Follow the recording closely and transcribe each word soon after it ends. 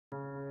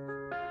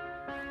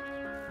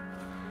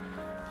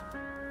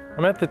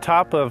I'm at the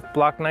top of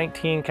Block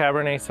 19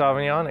 Cabernet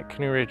Sauvignon at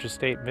Canoe Ridge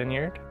Estate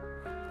Vineyard.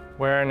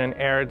 We're in an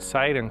arid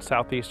site in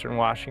southeastern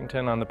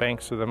Washington on the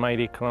banks of the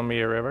mighty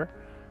Columbia River.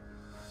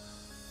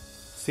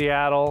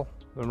 Seattle,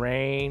 the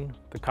rain,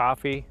 the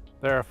coffee,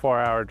 they're a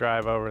 4-hour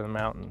drive over the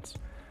mountains.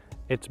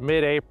 It's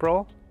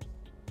mid-April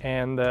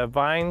and the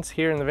vines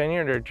here in the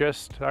vineyard are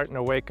just starting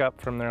to wake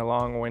up from their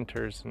long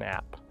winter's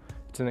nap.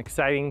 It's an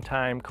exciting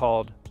time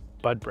called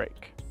bud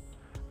break.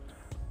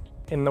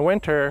 In the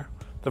winter,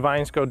 the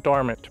vines go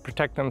dormant to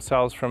protect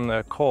themselves from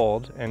the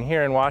cold, and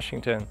here in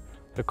Washington,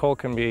 the cold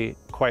can be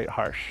quite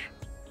harsh.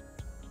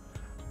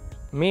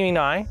 Mimi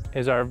Nye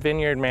is our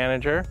vineyard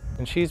manager,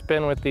 and she's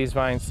been with these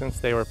vines since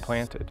they were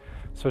planted.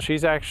 So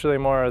she's actually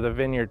more of the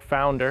vineyard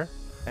founder,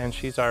 and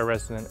she's our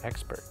resident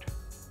expert.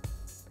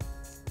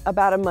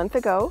 About a month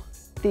ago,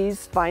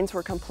 these vines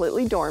were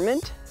completely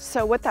dormant.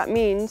 So what that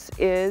means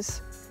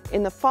is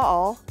in the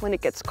fall, when it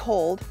gets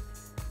cold,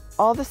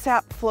 all the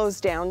sap flows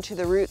down to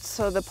the roots,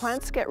 so the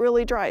plants get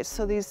really dry.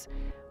 So these,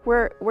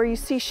 where you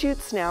see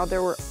shoots now,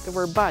 there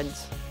were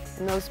buds.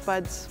 And those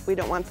buds, we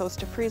don't want those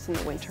to freeze in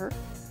the winter.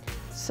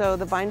 So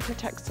the vine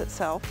protects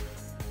itself.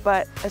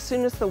 But as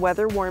soon as the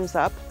weather warms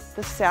up,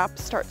 the sap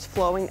starts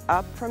flowing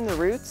up from the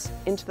roots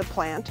into the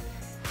plant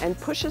and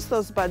pushes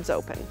those buds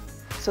open.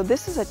 So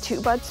this is a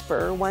 2-bud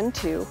spur, 1,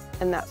 2,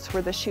 and that's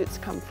where the shoots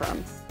come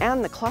from,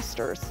 and the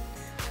clusters.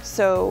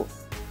 So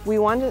we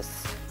want to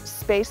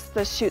space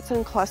the shoots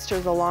and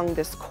clusters along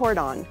this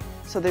cordon,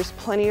 so there's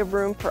plenty of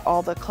room for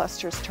all the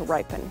clusters to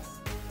ripen.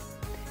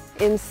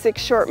 In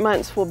 6 short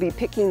months, we'll be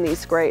picking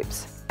these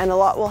grapes, and a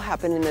lot will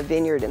happen in the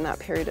vineyard in that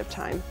period of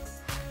time.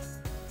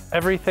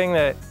 Everything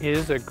that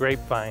is a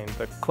grapevine,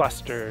 the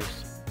clusters,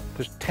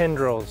 the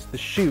tendrils, the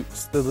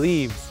shoots, the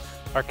leaves,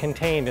 are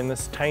contained in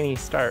this tiny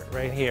start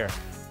right here.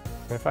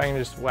 And if I can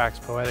just wax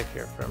poetic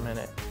here for a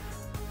minute.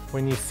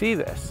 When you see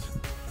this,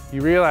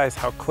 you realize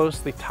how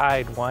closely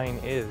tied wine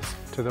is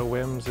to the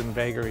whims and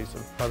vagaries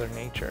of Mother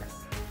Nature.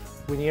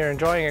 When you're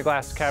enjoying a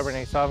glass of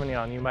Cabernet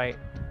Sauvignon, you might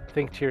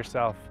think to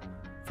yourself,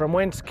 from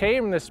whence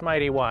came this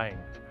mighty wine?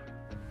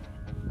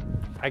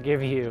 I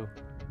give you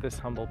this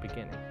humble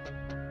beginning.